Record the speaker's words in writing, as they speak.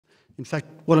In fact,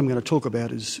 what I'm going to talk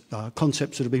about is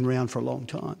concepts that have been around for a long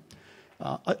time.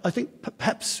 I think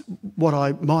perhaps what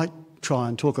I might try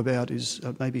and talk about is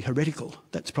maybe heretical.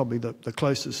 That's probably the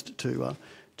closest to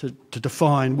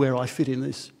define where I fit in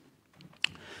this.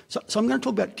 So I'm going to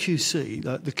talk about QC,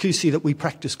 the QC that we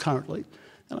practice currently.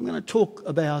 And I'm going to talk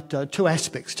about two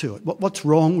aspects to it. What's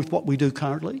wrong with what we do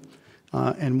currently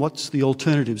and what's the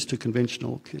alternatives to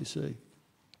conventional QC.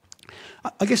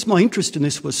 I guess my interest in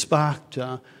this was sparked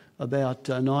about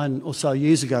 9 or so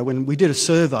years ago when we did a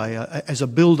survey as a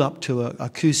build-up to a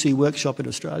QC workshop in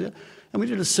Australia. And we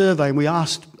did a survey and we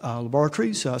asked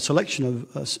laboratories, a selection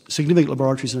of significant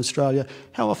laboratories in Australia,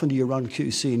 how often do you run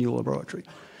QC in your laboratory?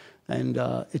 And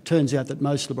it turns out that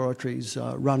most laboratories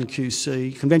run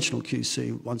QC, conventional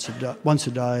QC, once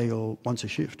a day or once a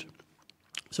shift.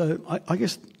 So I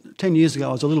guess 10 years ago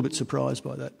I was a little bit surprised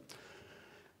by that.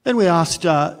 Then we asked,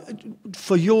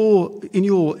 in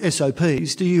your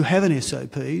SOPs, do you have an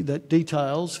SOP that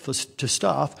details to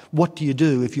staff what do you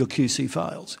do if your QC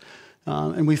fails?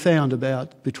 And we found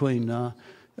about between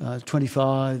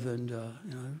 25 and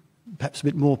perhaps a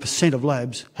bit more % of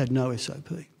labs had no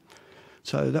SOP.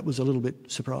 So that was a little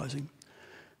bit surprising.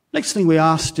 Next thing we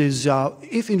asked is,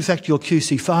 if in fact your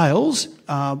QC fails,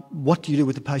 what do you do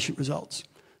with the patient results?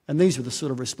 And these were the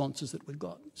sort of responses that we've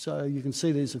got. So you can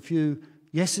see there's a few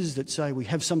yeses that say we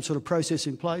have some sort of process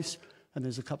in place, and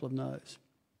there's a couple of no's.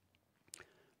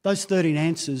 Those 13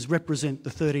 answers represent the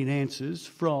 13 answers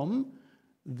from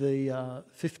the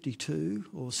 52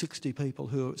 or 60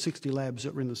 labs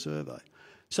that were in the survey.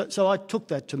 So I took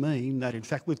that to mean that, in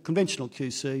fact, with conventional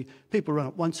QC, people run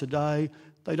it once a day.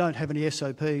 They don't have any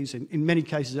SOPs. In many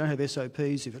cases, they don't have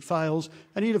SOPs if it fails.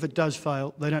 And even if it does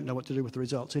fail, they don't know what to do with the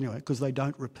results anyway because they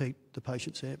don't repeat the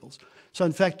patient samples. So,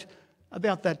 in fact,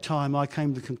 about that time, I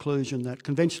came to the conclusion that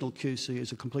conventional QC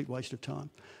is a complete waste of time.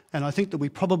 And I think that we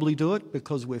probably do it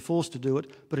because we're forced to do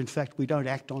it, but in fact, we don't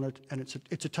act on it, and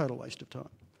it's a total waste of time.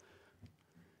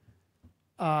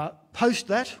 Post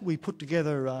that, we put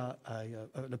together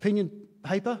an opinion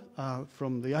paper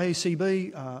from the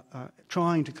AECB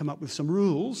trying to come up with some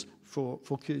rules for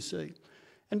QC.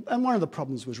 And one of the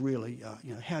problems was really,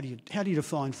 how do you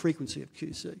define frequency of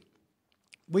QC?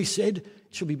 We said it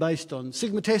should be based on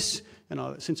sigma tests,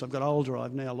 and since I've got older,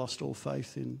 I've now lost all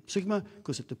faith in sigma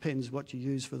because it depends what you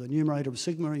use for the numerator of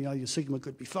sigma. Your sigma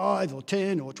could be 5 or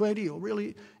 10 or 20 or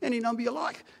really any number you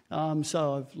like.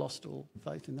 So I've lost all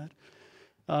faith in that.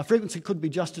 Frequency could be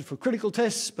adjusted for critical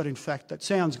tests, but in fact that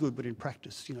sounds good, but in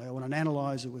practice, on an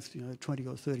analyzer with 20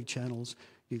 or 30 channels,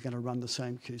 you're going to run the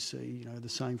same QC, the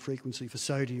same frequency for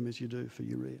sodium as you do for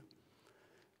urea.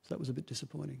 So that was a bit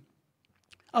disappointing.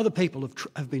 Other people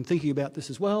have been thinking about this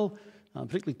as well,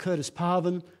 particularly Curtis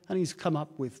Parvin, and he's come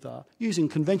up with, using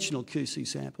conventional QC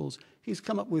samples, he's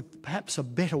come up with perhaps a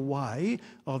better way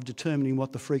of determining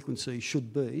what the frequency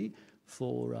should be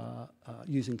for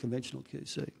using conventional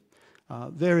QC.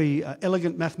 Very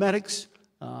elegant mathematics,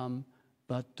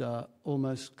 but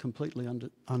almost completely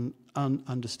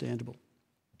ununderstandable.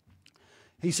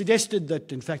 He suggested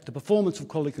that, in fact, the performance of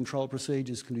quality control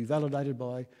procedures can be validated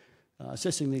by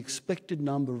assessing the expected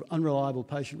number of unreliable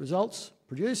patient results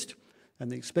produced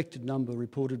and the expected number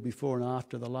reported before and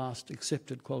after the last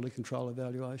accepted quality control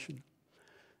evaluation.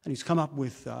 And he's come up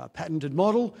with a patented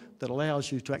model that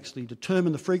allows you to actually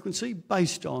determine the frequency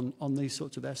based on these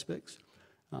sorts of aspects.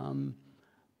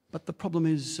 But the problem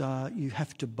is you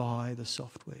have to buy the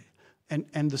software.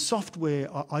 And the software,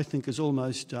 I think, is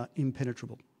almost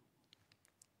impenetrable.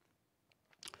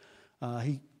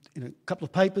 In a couple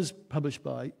of papers published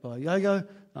by Yago,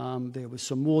 there was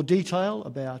some more detail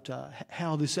about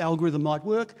how this algorithm might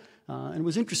work. And it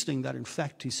was interesting that, in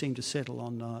fact, he seemed to settle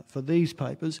on, for these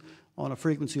papers, on a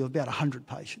frequency of about 100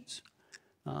 patients.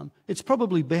 It's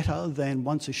probably better than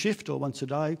once a shift or once a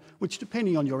day, which,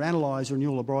 depending on your analyzer in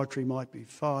your laboratory, might be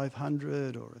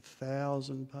 500 or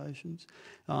 1,000 patients.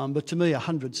 But to me,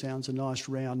 100 sounds a nice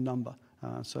round number.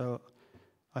 So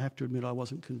I have to admit I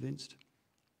wasn't convinced.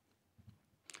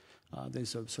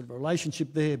 There's a sort of a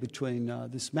relationship there between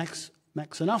this max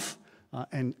enough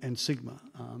and sigma.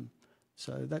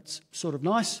 So that's sort of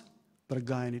nice, but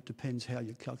again, it depends how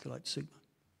you calculate sigma.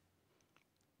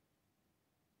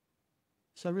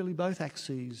 So really both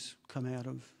axes come out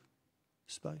of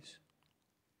space.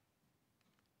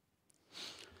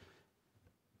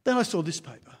 Then I saw this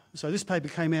paper. So this paper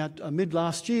came out mid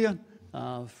last year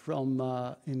from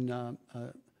in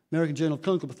American Journal of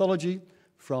Clinical Pathology,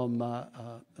 from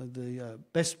the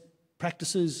best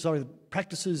practices,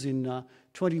 practices in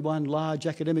 21 large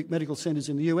academic medical centres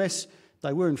in the US.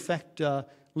 They were in fact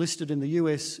listed in the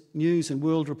US News and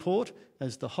World Report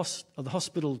as the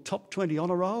hospital top 20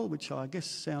 honour roll, which I guess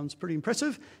sounds pretty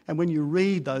impressive. And when you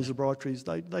read those laboratories,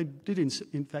 they did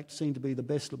in fact seem to be the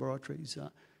best laboratories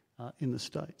in the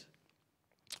States.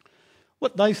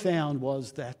 What they found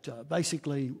was that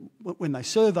basically when they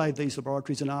surveyed these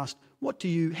laboratories and asked, how do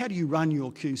you run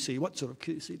your QC? What sort of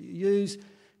QC do you use?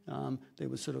 There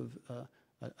was sort of a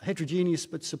heterogeneous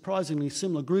but surprisingly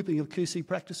similar grouping of QC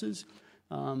practices.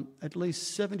 At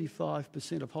least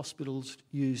 75% of hospitals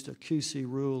used a QC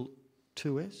rule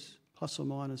 2S, plus or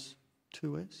minus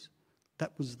 2S.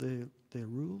 That was their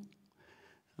rule.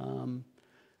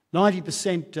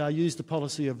 90% used the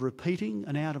policy of repeating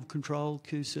an out-of-control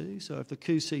QC. So if the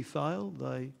QC failed,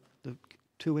 the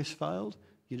 2S failed,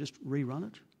 you just rerun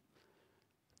it.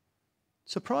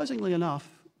 Surprisingly enough,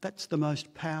 that's the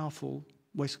most powerful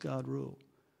Westgard rule.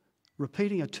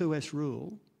 Repeating a 2S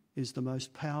rule is the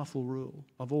most powerful rule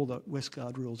of all the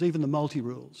Westgard rules, even the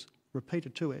multi-rules. Repeat a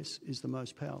 2S is the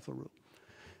most powerful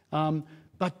rule.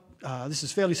 But this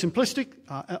is fairly simplistic.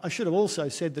 I should have also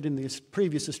said that in the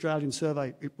previous Australian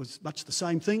survey it was much the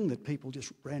same thing, that people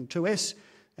just ran 2S,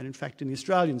 and in fact in the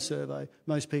Australian survey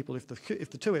most people, if the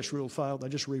 2S rule failed, they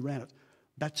just reran it.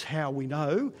 That's how we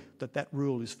know that that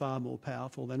rule is far more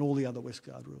powerful than all the other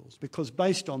Westgard rules, because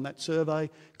based on that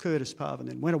survey, Curtis Parvin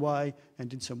then went away and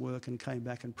did some work and came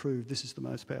back and proved this is the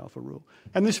most powerful rule.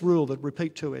 And this rule, that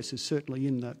repeat 2S, is certainly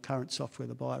in the current software,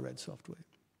 the Biorad software.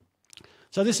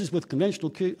 So this is with conventional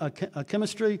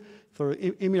chemistry. For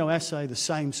immunoassay, the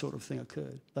same sort of thing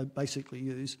occurred. They basically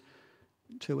use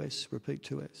 2S, repeat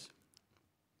 2S.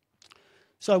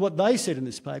 So what they said in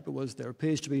this paper was there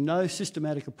appears to be no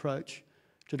systematic approach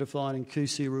to defining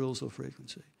QC rules or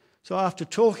frequency. So after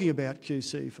talking about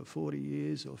QC for 40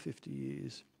 years or 50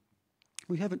 years,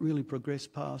 we haven't really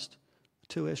progressed past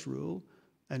the 2S rule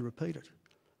and repeat it.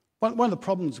 One of the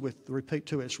problems with the repeat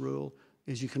 2S rule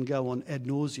is you can go on ad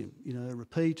nauseum,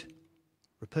 repeat,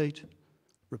 repeat,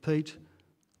 repeat,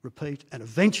 repeat, and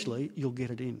eventually you'll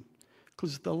get it in.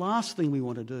 Because the last thing we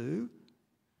want to do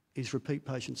is repeat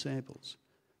patient samples,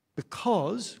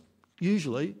 because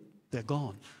usually they're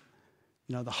gone.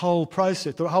 The whole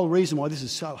process, the whole reason why this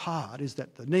is so hard is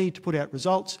that the need to put out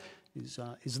results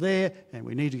is there, and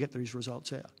we need to get these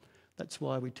results out. That's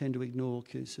why we tend to ignore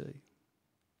QC,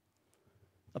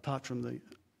 apart from the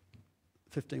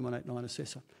 15189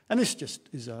 assessor. And this just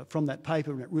is from that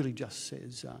paper, and it really just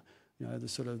says,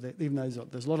 even though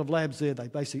there's a lot of labs there, they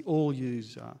basically all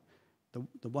use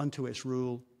the 1-2S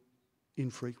rule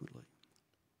infrequently.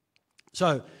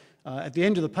 So at the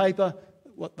end of the paper,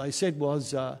 what they said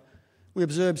was, we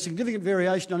observed significant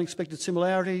variation, unexpected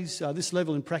similarities. This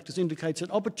level in practice indicates an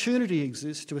opportunity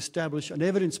exists to establish an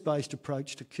evidence-based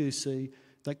approach to QC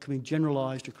that can be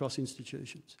generalised across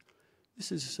institutions.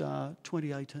 This is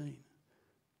 2018,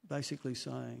 basically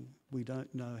saying we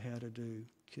don't know how to do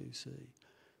QC.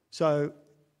 So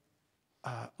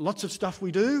lots of stuff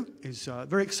we do is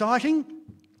very exciting,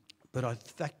 but in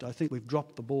fact I think we've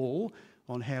dropped the ball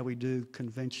on how we do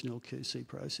conventional QC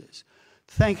process.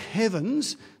 Thank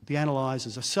heavens the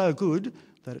analysers are so good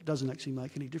that it doesn't actually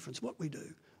make any difference what we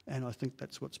do, and I think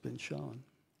that's what's been shown.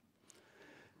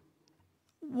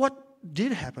 What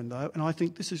did happen though, and I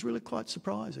think this is really quite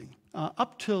surprising,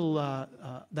 up till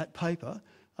that paper,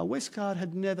 Westgard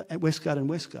had never, Westgard and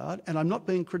Westgard, and I'm not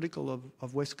being critical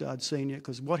of Westgard Senior,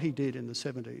 because what he did in the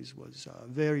 70s was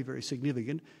very, very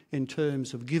significant in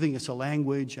terms of giving us a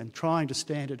language and trying to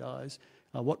standardise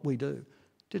what we do.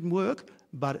 Didn't work,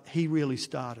 but he really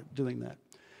started doing that.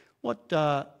 What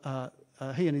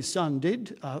he and his son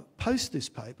did post this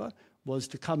paper was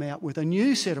to come out with a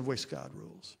new set of Westgard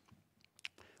rules,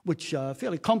 which a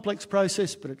fairly complex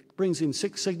process, but it brings in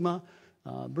Six Sigma,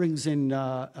 brings in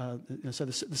so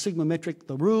the Sigma metric,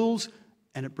 the rules,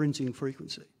 and it brings in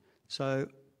frequency. So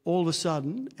all of a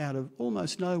sudden, out of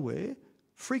almost nowhere,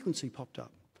 frequency popped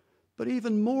up. But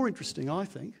even more interesting, I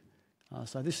think,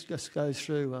 so this just goes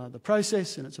through the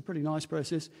process, and it's a pretty nice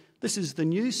process. This is the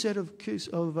new set of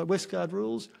Westgard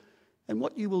rules, and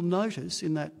what you will notice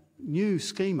in that new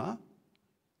schema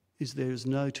is there is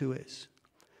no 2S.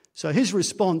 So his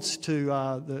response to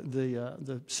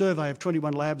the survey of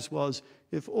 21 labs was,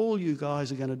 if all you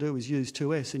guys are going to do is use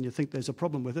 2S and you think there's a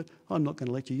problem with it, I'm not going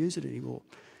to let you use it anymore.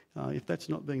 If that's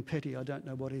not being petty, I don't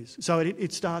know what is. So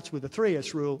it starts with the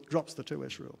 3S rule, drops the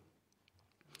 2S rule.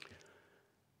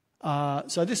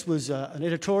 So this was an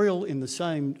editorial in the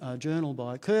same journal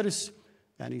by Curtis,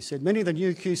 and he said, many of the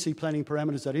new QC planning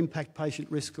parameters that impact patient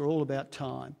risk are all about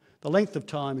time. The length of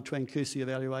time between QC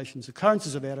evaluations,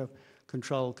 occurrences of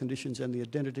out-of-control conditions, and the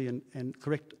identity and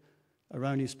correct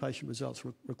erroneous patient results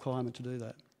requirement to do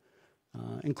that.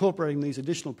 Incorporating these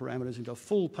additional parameters into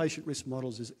full patient risk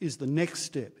models is the next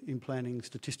step in planning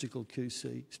statistical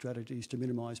QC strategies to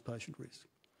minimise patient risk.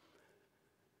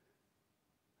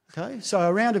 Okay, so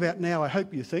around about now, I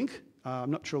hope you think,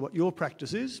 I'm not sure what your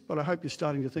practice is, but I hope you're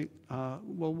starting to think,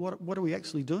 well, what are we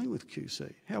actually doing with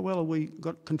QC? How well have we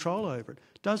got control over it?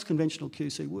 Does conventional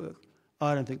QC work?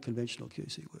 I don't think conventional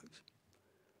QC works.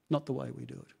 Not the way we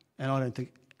do it. And I don't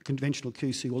think conventional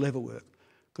QC will ever work,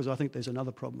 because I think there's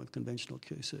another problem with conventional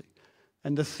QC.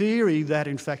 And the theory that,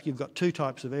 in fact, you've got two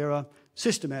types of error,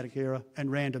 systematic error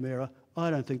and random error, I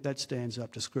don't think that stands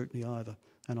up to scrutiny either,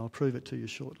 and I'll prove it to you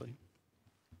shortly.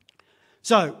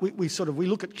 So we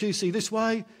look at QC this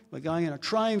way. We're going in a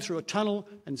train through a tunnel,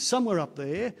 and somewhere up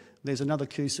there's another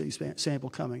QC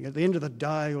sample coming at the end of the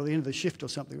day or the end of the shift or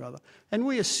something or other. And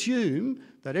we assume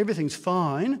that everything's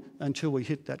fine until we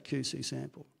hit that QC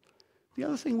sample. The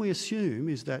other thing we assume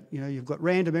is that, you've got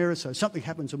random error, so something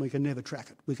happens and we can never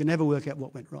track it. We can never work out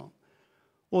what went wrong.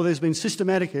 Or there's been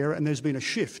systematic error and there's been a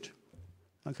shift.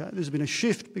 Okay, there's been a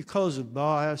shift because of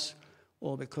bias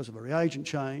or because of a reagent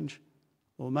change,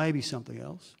 or maybe something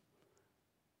else.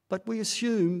 But we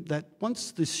assume that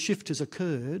once this shift has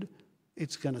occurred,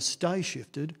 it's going to stay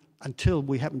shifted until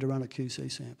we happen to run a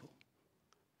QC sample.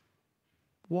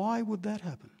 Why would that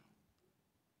happen?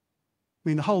 I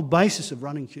mean, the whole basis of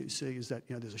running QC is that,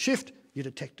 there's a shift, you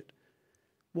detect it.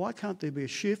 Why can't there be a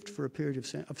shift for a period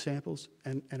of samples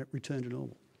and it return to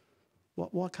normal?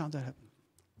 Why can't that happen?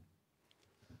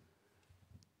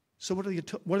 So what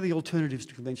are the alternatives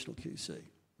to conventional QC?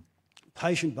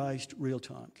 Patient-based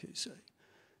real-time QC.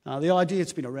 The idea,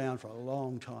 it's been around for a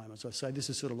long time. As I say, this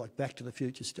is sort of like Back to the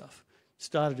Future stuff.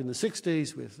 Started in the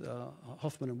 60s with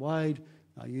Hoffman and Wade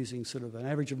using sort of an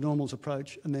average of normals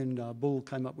approach, and then Bull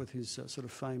came up with his sort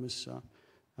of famous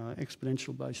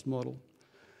exponential-based model.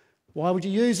 Why would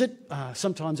you use it?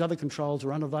 Sometimes other controls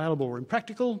are unavailable or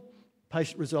impractical.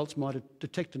 Patient results might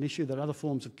detect an issue that other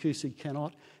forms of QC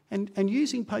cannot. And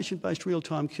using patient-based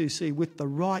real-time QC with the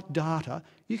right data,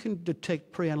 you can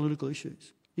detect pre-analytical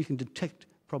issues. You can detect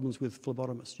problems with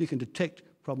phlebotomists. You can detect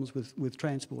problems with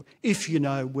transport if you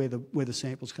know where the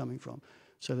sample's coming from.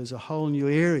 So there's a whole new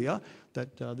area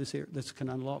that this can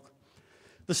unlock.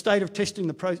 The state of testing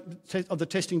the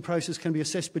testing process can be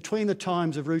assessed between the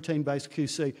times of routine-based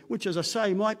QC, which, as I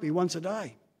say, might be once a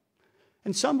day.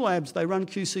 And some labs, they run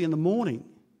QC in the morning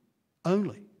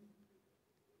only.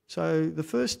 So the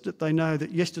first that they know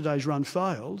that yesterday's run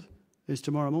failed is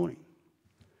tomorrow morning.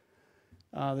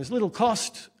 There's little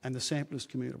cost and the sample is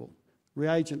commutable.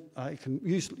 Reagent can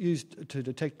used to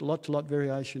detect lot-to-lot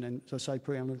variation and, as I say,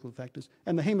 pre-analytical factors.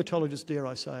 And the haematologists, dare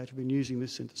I say, have been using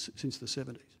this since the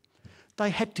 70s. They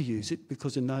had to use it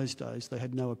because in those days they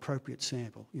had no appropriate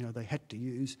sample. They had to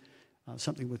use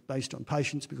something based on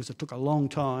patients because it took a long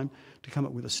time to come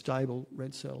up with a stable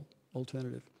red cell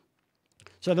alternative.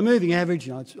 So the moving average,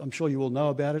 I'm sure you all know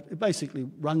about it. It basically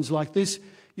runs like this.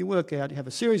 You have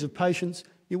a series of patients,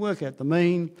 you work out the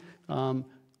mean.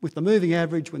 With the moving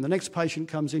average, when the next patient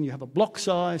comes in, you have a block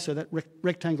size, so that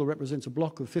rectangle represents a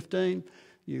block of 15.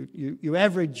 You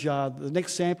average the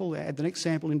next sample, add the next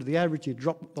sample into the average, you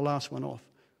drop the last one off.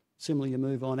 Similarly, you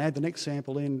move on, add the next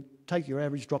sample in, take your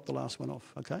average, drop the last one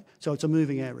off, okay? So it's a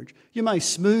moving average. You may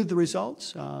smooth the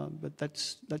results, but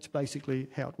that's basically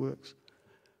how it works.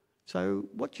 So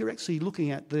what you're actually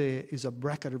looking at there is a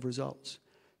bracket of results.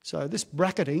 So this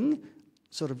bracketing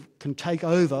sort of can take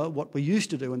over what we used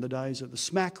to do in the days of the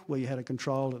SMAC, where you had a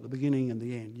control at the beginning and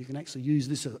the end. You can actually use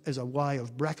this as a way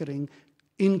of bracketing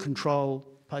in control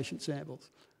patient samples.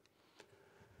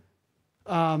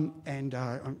 I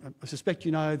suspect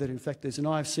you know that, in fact, there's an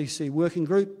IFCC working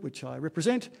group, which I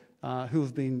represent, who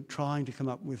have been trying to come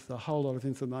up with a whole lot of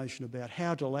information about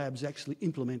how do labs actually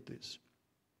implement this.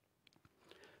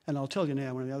 And I'll tell you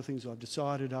now, one of the other things I've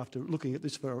decided after looking at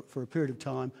this for a period of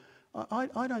time, I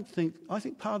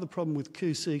think part of the problem with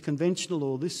QC, conventional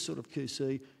or this sort of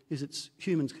QC, is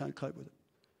humans can't cope with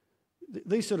it.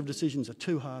 These sort of decisions are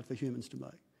too hard for humans to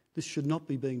make. This should not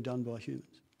be being done by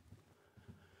humans.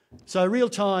 So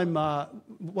real-time,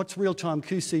 what's real-time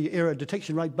QC error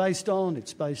detection rate based on?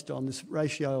 It's based on this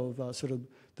ratio of sort of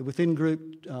the within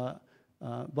group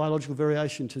biological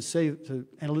variation to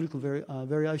analytical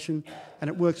variation, and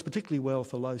it works particularly well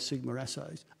for low sigma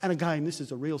assays. And again, this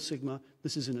is a real sigma.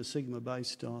 This isn't a sigma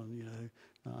based on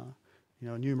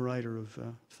a numerator of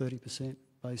 30%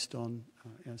 based on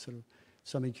sort of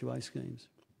some EQA schemes.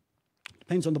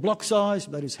 Depends on the block size,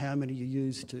 that is how many you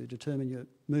use to determine your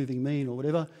moving mean or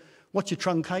whatever. What you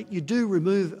truncate, you do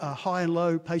remove high and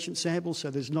low patient samples, so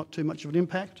there's not too much of an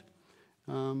impact.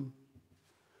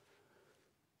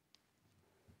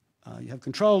 You have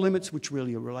control limits, which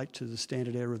really relate to the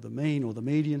standard error of the mean or the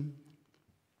median,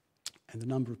 and the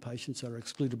number of patients that are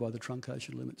excluded by the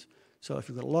truncation limits. So if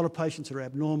you've got a lot of patients that are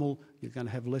abnormal, you're going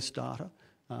to have less data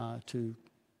to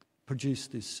produce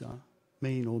this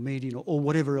mean or median or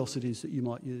whatever else it is that you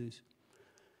might use.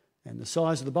 And the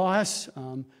size of the bias,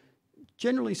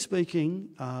 generally speaking,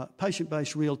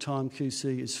 patient-based real-time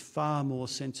QC is far more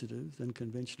sensitive than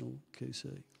conventional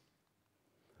QC.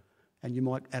 And you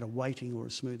might add a weighting or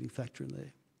a smoothing factor in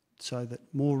there so that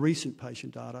more recent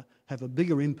patient data have a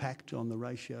bigger impact on the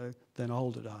ratio than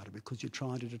older data because you're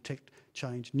trying to detect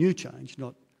change, new change,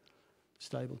 not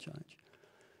stable change.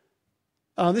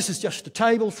 This is just a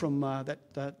table from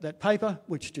that paper,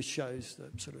 which just shows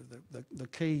the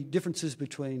key differences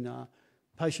between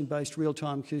patient-based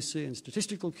real-time QC and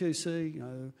statistical QC. You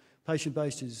know,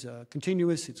 patient-based is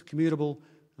continuous, it's commutable,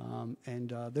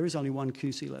 and there is only one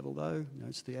QC level though. You know,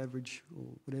 it's the average or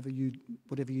whatever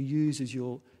you use as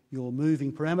your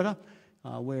moving parameter.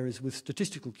 Whereas with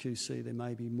statistical QC, there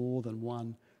may be more than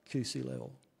one QC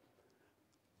level.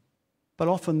 But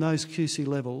often those QC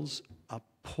levels are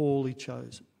poorly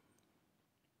chosen.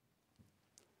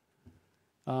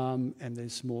 And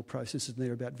there's more processes in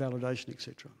there about validation,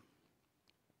 etc.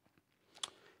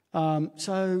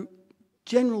 So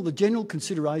the general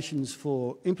considerations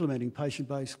for implementing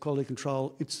patient-based quality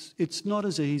control, it's not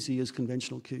as easy as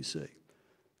conventional QC.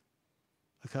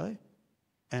 Okay?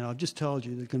 And I've just told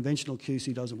you that conventional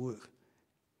QC doesn't work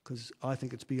because I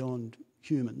think it's beyond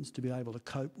humans to be able to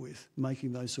cope with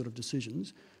making those sort of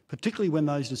decisions, particularly when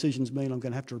those decisions mean I'm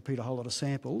going to have to repeat a whole lot of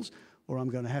samples or I'm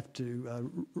going to have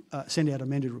to send out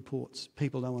amended reports.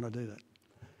 People don't want to do that.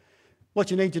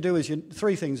 What you need to do is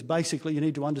three things. Basically, you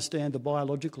need to understand the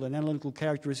biological and analytical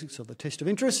characteristics of the test of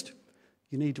interest.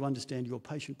 You need to understand your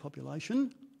patient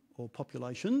population or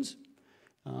populations.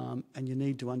 And you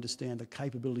need to understand the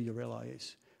capability of your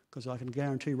LIS, because I can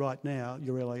guarantee right now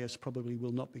your LIS probably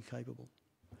will not be capable.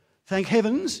 Thank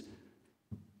heavens,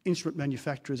 instrument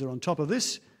manufacturers are on top of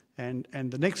this, and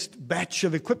the next batch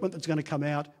of equipment that's going to come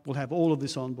out will have all of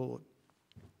this on board.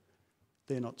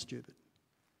 They're not stupid.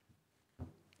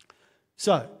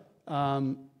 So,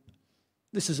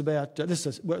 this is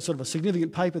sort of a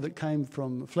significant paper that came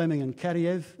from Fleming and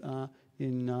Katiev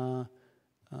in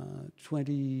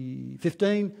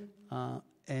 2015,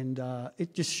 and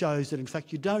it just shows that, in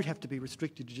fact, you don't have to be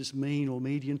restricted to just mean or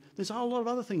median. There's a whole lot of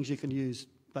other things you can use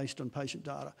based on patient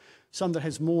data, some that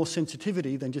has more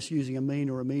sensitivity than just using a mean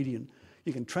or a median.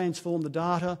 You can transform the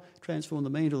data, transform the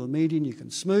mean or the median, you can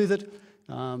smooth it,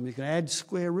 you can add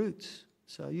square roots.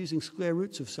 So using square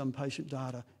roots of some patient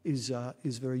data is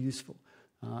very useful.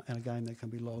 And again, there can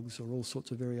be logs or all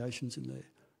sorts of variations in there.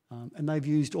 And they've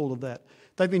used all of that.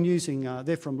 They've been using,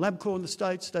 they're from LabCorp in the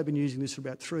States, they've been using this for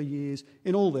about 3 years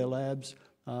in all their labs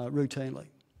routinely.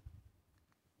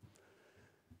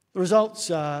 The results,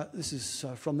 this is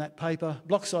from that paper,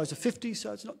 block size of 50,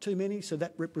 so it's not too many, so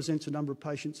that represents a number of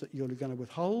patients that you're going to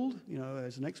withhold. You know,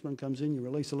 as the next one comes in, you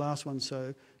release the last one,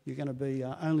 so you're going to be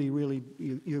only really,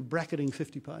 you're bracketing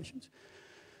 50 patients.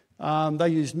 They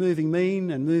used moving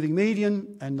mean and moving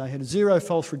median, and they had a 0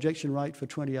 false rejection rate for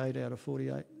 24 out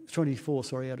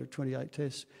of 28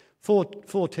 tests.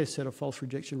 Four tests had a false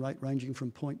rejection rate ranging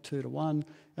from 0.2 to 1,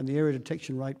 and the error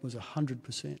detection rate was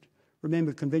 100%.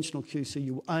 Remember, conventional QC,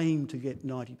 you aim to get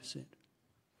 90%.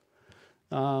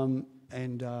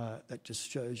 That just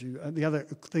shows you. The other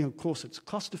thing, of course, it's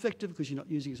cost effective because you're not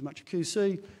using as much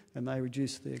QC, and they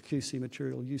reduced their QC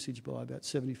material usage by about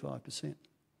 75%.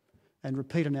 And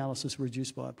repeat analysis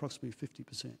reduced by approximately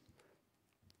 50%.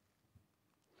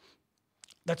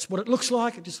 That's what it looks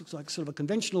like. It just looks like sort of a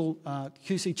conventional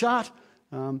QC chart.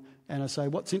 And I say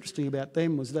what's interesting about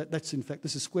them was that's in fact,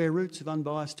 this is square roots of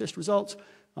unbiased test results.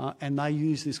 And they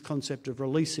use this concept of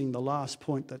releasing the last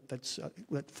point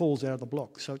that falls out of the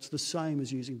block. So it's the same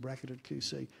as using bracketed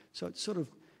QC. So it's sort of,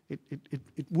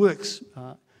 it works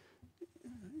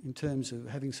in terms of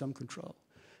having some control.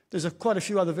 There's quite a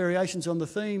few other variations on the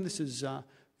theme. This is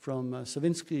from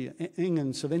Ing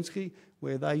and Savinsky,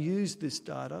 where they used this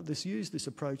data, used this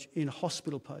approach in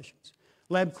hospital patients.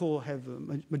 LabCorp have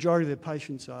a majority of their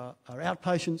patients are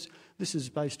outpatients. This is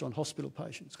based on hospital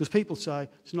patients because people say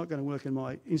it's not going to work in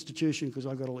my institution because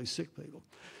I've got all these sick people.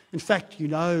 In fact, you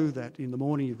know that in the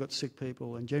morning you've got sick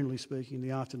people, and generally speaking in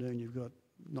the afternoon you've got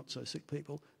not so sick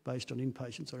people based on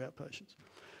inpatients or outpatients.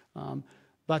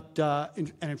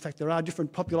 In fact, there are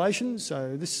different populations.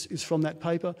 So this is from that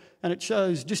paper, and it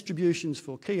shows distributions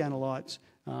for key analytes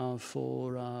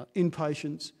for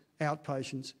inpatients,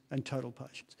 outpatients, and total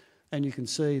patients. And you can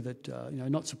see that,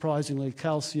 not surprisingly,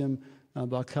 calcium,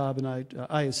 bicarbonate,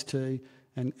 AST,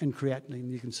 and creatinine.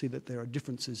 You can see that there are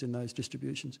differences in those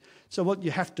distributions. So what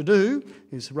you have to do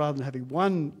is, rather than having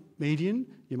one median,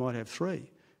 you might have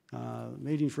three.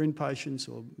 Median for inpatients,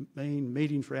 or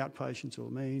median for outpatients, or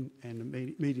mean, and a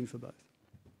median for both.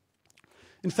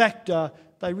 In fact,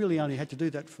 they really only had to do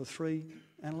that for 3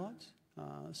 analytes.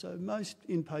 So most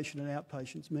inpatient and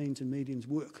outpatients means and medians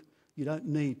work. You don't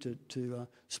need to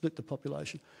split the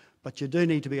population, but you do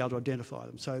need to be able to identify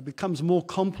them. So it becomes more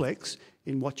complex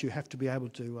in what you have to be able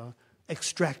to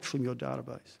extract from your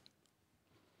database.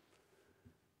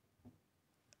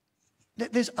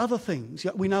 There's other things.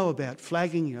 We know about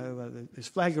flagging. There's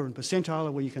flagger and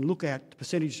percentile, where you can look at the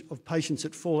percentage of patients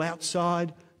that fall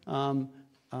outside the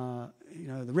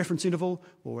reference interval,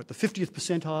 or at the 50th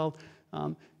percentile.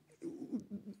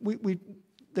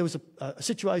 There was a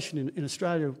situation in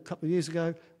Australia a couple of years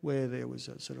ago where there was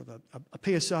a sort of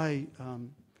a PSA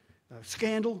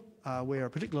scandal where a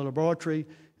particular laboratory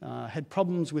had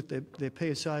problems with their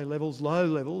PSA levels, low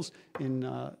levels, in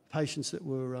patients that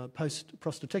were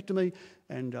post-prostatectomy,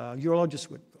 and urologists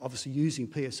were obviously using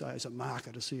PSA as a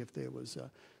marker to see if there was a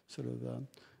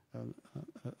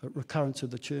recurrence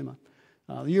of the tumour.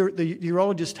 The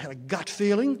urologist had a gut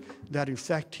feeling that, in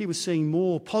fact, he was seeing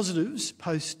more positives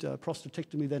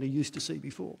post-prostatectomy than he used to see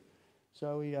before.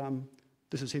 So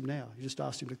this is him now. He just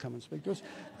asked him to come and speak to us.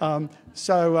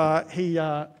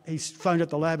 He phoned at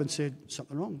the lab and said,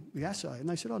 something wrong with the assay. And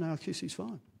they said, oh, no, QC's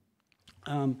fine.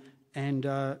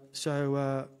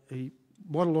 So he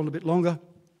waddled on a bit longer.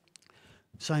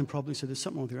 Same problem. He said, there's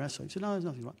something wrong with your assay. He said, no, there's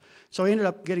nothing wrong. So he ended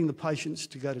up getting the patients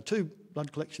to go to 2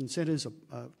 blood collection centres,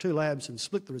 2 labs, and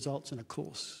split the results, and of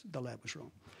course the lab was wrong.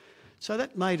 So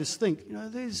that made us think,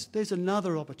 there's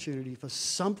another opportunity for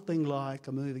something like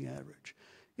a moving average.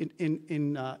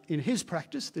 In his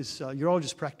practice, this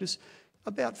urologist's practice,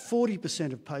 about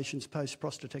 40% of patients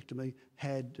post-prostatectomy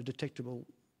had a detectable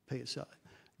PSA,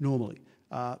 normally.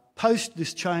 Post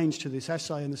this change to this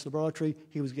assay in this laboratory,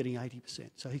 he was getting 80%,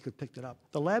 so he could pick it up.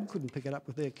 The lab couldn't pick it up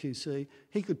with their QC.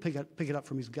 He could pick it up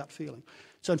from his gut feeling.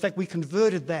 So in fact, we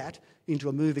converted that into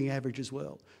a moving average as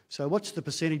well. So what's the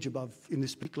percentage above, in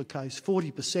this particular case,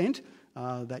 40%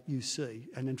 that you see?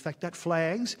 And in fact, that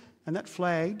flags, and that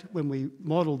flagged, when we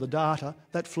modelled the data,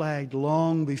 that flagged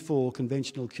long before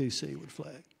conventional QC would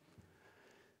flag.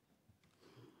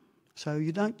 So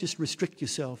you don't just restrict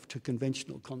yourself to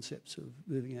conventional concepts of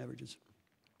moving averages.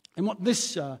 And what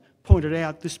this pointed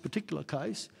out, this particular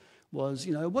case, was,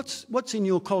 what's in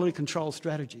your quality control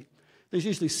strategy? There's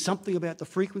usually something about the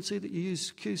frequency that you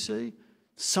use QC,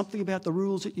 something about the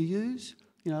rules that you use.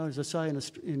 As I say,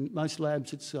 in most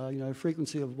labs, it's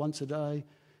frequency of once a day.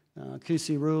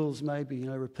 QC rules maybe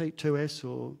repeat 2S,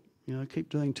 or keep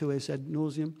doing 2S ad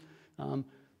nauseum.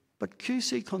 But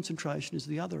QC concentration is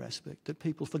the other aspect that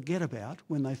people forget about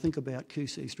when they think about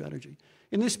QC strategy.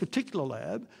 In this particular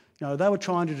lab, they were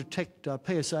trying to detect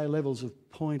PSA levels of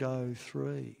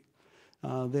 0.03.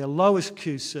 Their lowest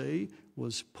QC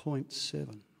was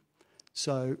 0.7.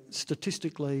 So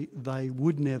statistically, they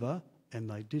would never, and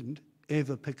they didn't,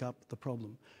 ever pick up the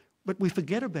problem. But we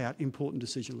forget about important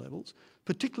decision levels,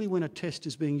 particularly when a test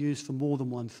is being used for more than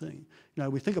one thing.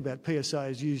 We think about PSA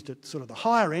as used at sort of the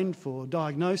higher end for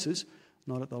diagnosis,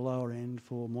 not at the lower end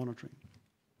for monitoring.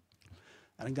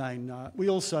 And again, we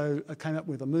also came up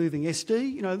with a moving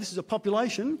SD. This is a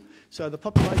population, so the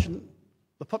population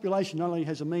not only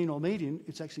has a mean or median,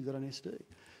 it's actually got an SD.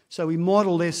 So we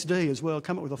modelled SD as well,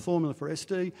 come up with a formula for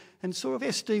SD, and sort of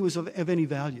SD was of any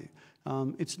value.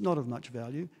 It's not of much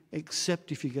value,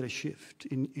 except if you get a shift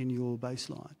in your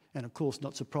baseline. And of course,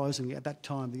 not surprisingly, at that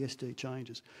time, the SD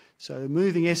changes. So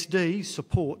moving SD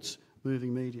supports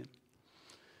moving median.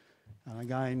 And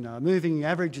again, moving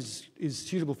average is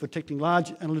suitable for detecting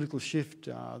large analytical shift.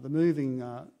 The moving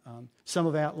sum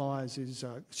of outliers is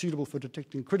suitable for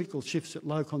detecting critical shifts at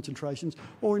low concentrations,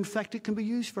 or in fact, it can be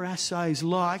used for assays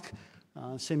like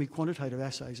semi-quantitative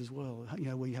assays as well,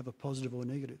 where you have a positive or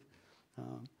negative.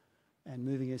 And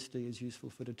moving SD is useful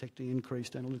for detecting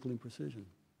increased analytical imprecision.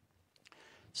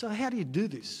 So how do you do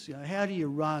this? How do you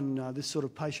run this sort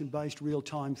of patient-based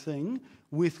real-time thing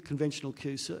with conventional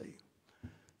QC?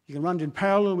 You can run it in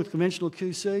parallel with conventional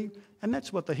QC, and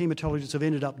that's what the haematologists have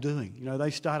ended up doing.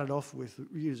 They started off with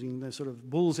using the sort of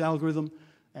Bull's algorithm,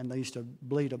 and they used to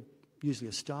bleed usually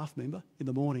a staff member in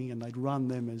the morning, and they'd run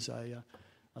them as a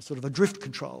sort of a drift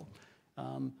control.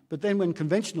 But then when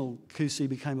conventional QC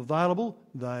became available,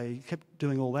 they kept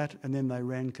doing all that, and then they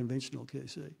ran conventional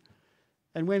QC.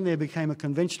 And when there became a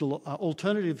conventional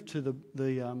alternative to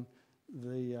the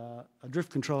drift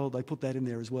control, they put that in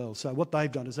there as well. So what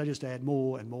they've done is they just add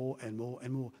more and more and more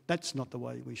and more. That's not the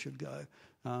way we should go.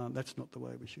 That's not the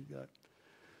way we should go.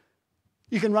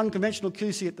 You can run conventional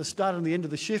QC at the start and the end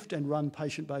of the shift and run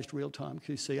patient-based real-time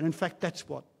QC. And in fact, that's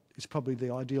what is probably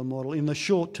the ideal model in the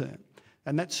short term.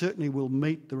 And that certainly will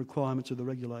meet the requirements of the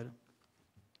regulator.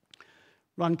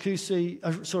 Run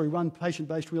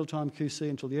patient-based real-time QC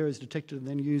until the error is detected and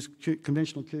then use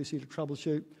conventional QC to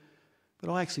troubleshoot. But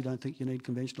I actually don't think you need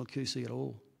conventional QC at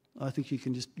all. I think you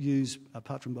can just use,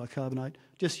 apart from bicarbonate,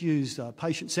 just use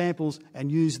patient samples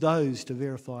and use those to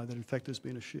verify that in fact there's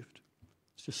been a shift.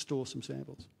 Let's just store some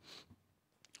samples.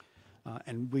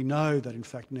 And we know that in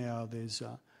fact now there's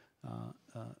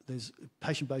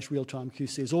patient-based real-time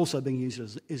QC is also being used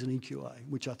as an EQA,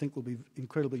 which I think will be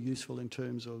incredibly useful in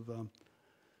terms of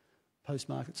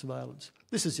post-market surveillance.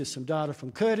 This is just some data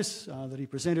from Curtis that he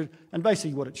presented, and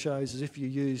basically what it shows is if you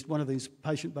used one of these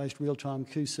patient-based real-time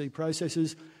QC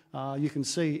processes, you can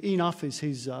see enough is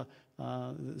his sort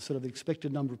of the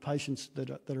expected number of patients that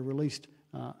are released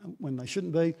when they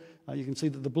shouldn't be. You can see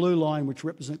that the blue line, which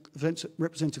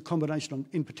represents a combination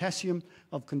in potassium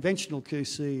of conventional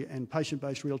QC and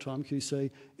patient-based real-time QC,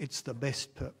 it's the best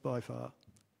by far.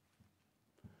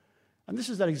 And this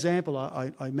is that example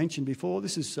I mentioned before.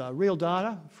 This is real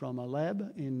data from a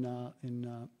lab in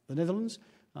the Netherlands,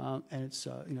 and it's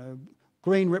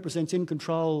green represents in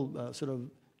control,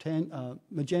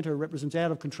 magenta represents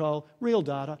out of control. Real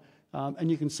data, and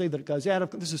you can see that it goes out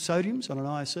of. This is sodiums on an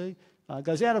ISE. It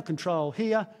goes out of control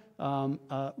here,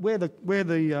 where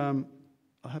the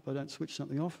I hope I don't switch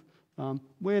something off.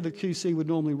 Where the QC would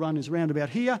normally run is around about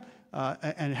here,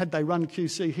 and had they run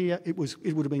QC here, it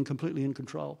would have been completely in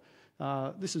control.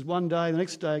 This is one day. The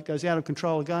next day it goes out of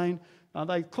control again.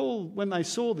 When they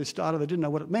saw this data, they didn't know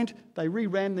what it meant. They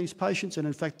re-ran these patients, and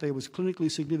in fact there was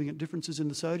clinically significant differences in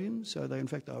the sodium, so they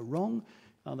were wrong.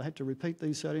 They had to repeat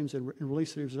these sodiums and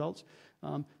release the results.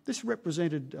 This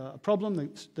represented a problem.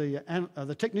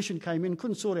 The technician came in,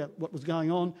 couldn't sort out what was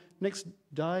going on. Next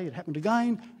day it happened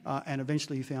again, and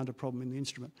eventually he found a problem in the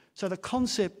instrument. So the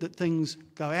concept that things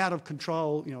go out of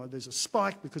control, there's a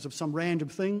spike because of some random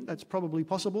thing, that's probably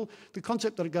possible. The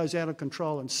concept that it goes out of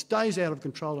control and stays out of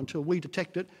control until we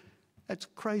detect it, that's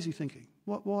crazy thinking.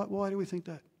 Why do we think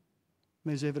that?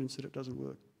 There's evidence that it doesn't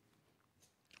work.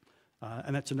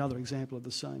 And that's another example of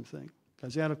the same thing.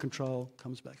 Goes out of control,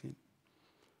 comes back in.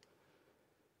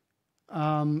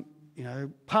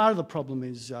 Part of the problem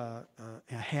is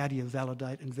how do you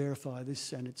validate and verify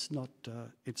this, and it's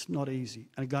not easy.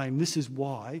 And again, this is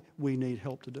why we need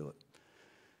help to do it.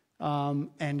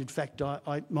 And in fact,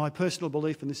 my personal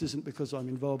belief, and this isn't because I'm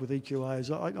involved with EQA, is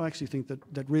I actually think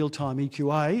that real-time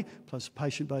EQA plus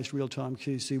patient-based real-time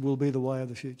QC will be the way of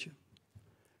the future.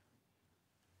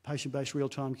 Patient-based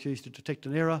real-time QC to detect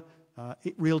an error,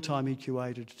 real-time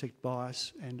EQA to detect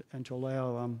bias and to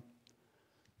allow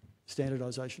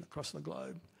standardisation across the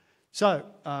globe. So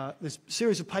there's a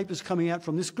series of papers coming out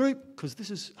from this group, because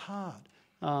this is hard,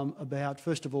 about,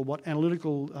 first of all, what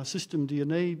analytical system do you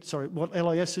need? What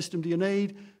LIS system do you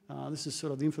need? This is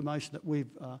sort of the information that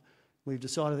we've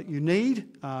decided that you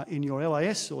need in your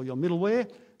LIS or your middleware.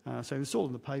 So it's all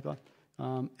in the paper.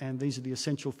 And these are the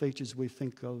essential features we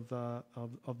think of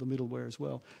the middleware as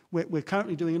well. We're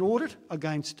currently doing an audit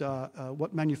against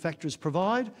what manufacturers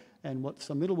provide and what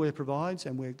some middleware provides,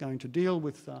 and we're going to deal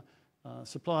with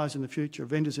suppliers in the future,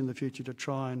 vendors in the future, to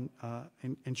try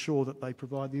and ensure that they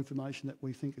provide the information that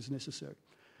we think is necessary.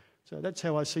 So that's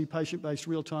how I see patient-based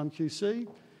real-time QC.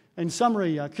 In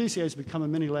summary, QC has become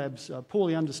in many labs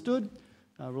poorly understood,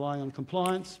 relying on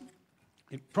compliance.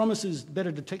 It promises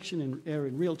better detection and error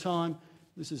in real time.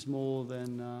 This is more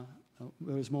than,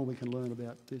 there is more we can learn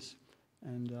about this.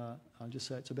 And I'll just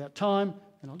say it's about time.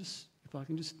 And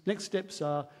next steps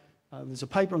are, there's a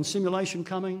paper on simulation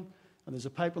coming, and there's a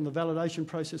paper on the validation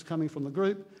process coming from the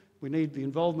group. We need the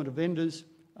involvement of vendors,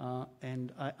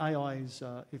 and AI is,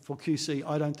 for QC,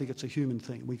 I don't think it's a human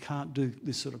thing. We can't do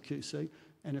this sort of QC.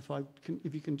 And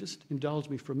if you can just indulge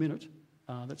me for a minute,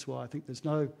 that's why I think there's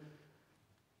no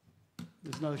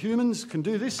humans can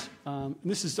do this. And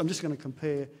this is, I'm just going to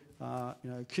compare,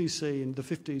 QC in the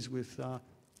 50s with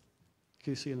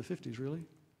QC in the 50s, really.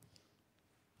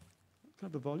 Can I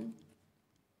have the volume?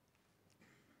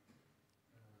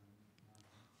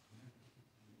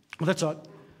 Well, that's all right.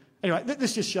 Anyway,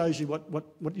 this just shows you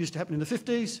what used to happen in the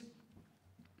 50s.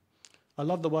 I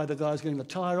love the way the guy's getting the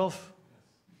tyre off.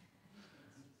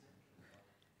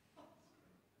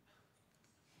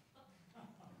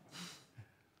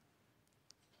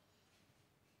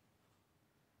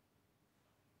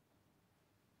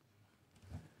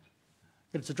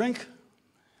 Gets a drink.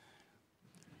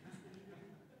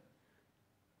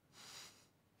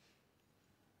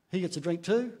 He gets a drink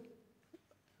too.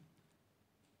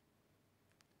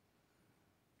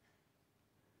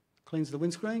 cleans the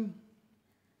windscreen.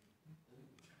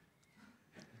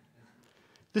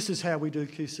 This is how we do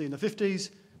QC in the 50s.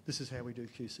 This is how we do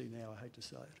QC now, I hate to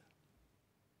say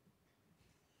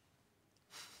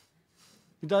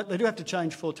it. They do have to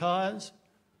change 4 tyres.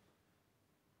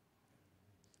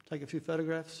 Take a few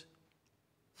photographs.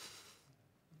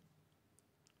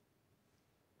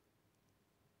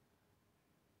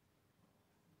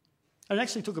 And it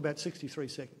actually took about 63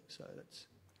 seconds, so that's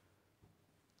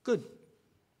good.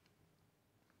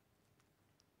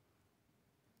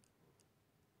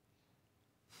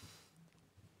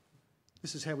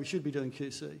 This is how we should be doing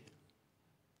QC.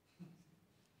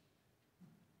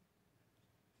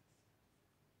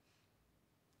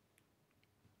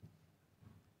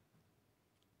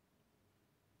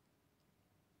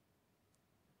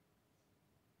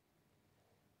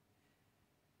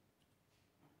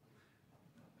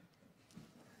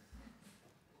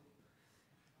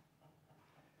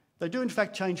 They do in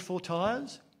fact change 4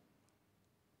 tyres.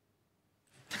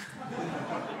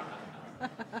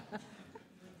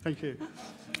 Thank you.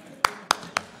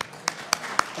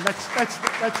 And that's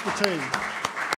the team.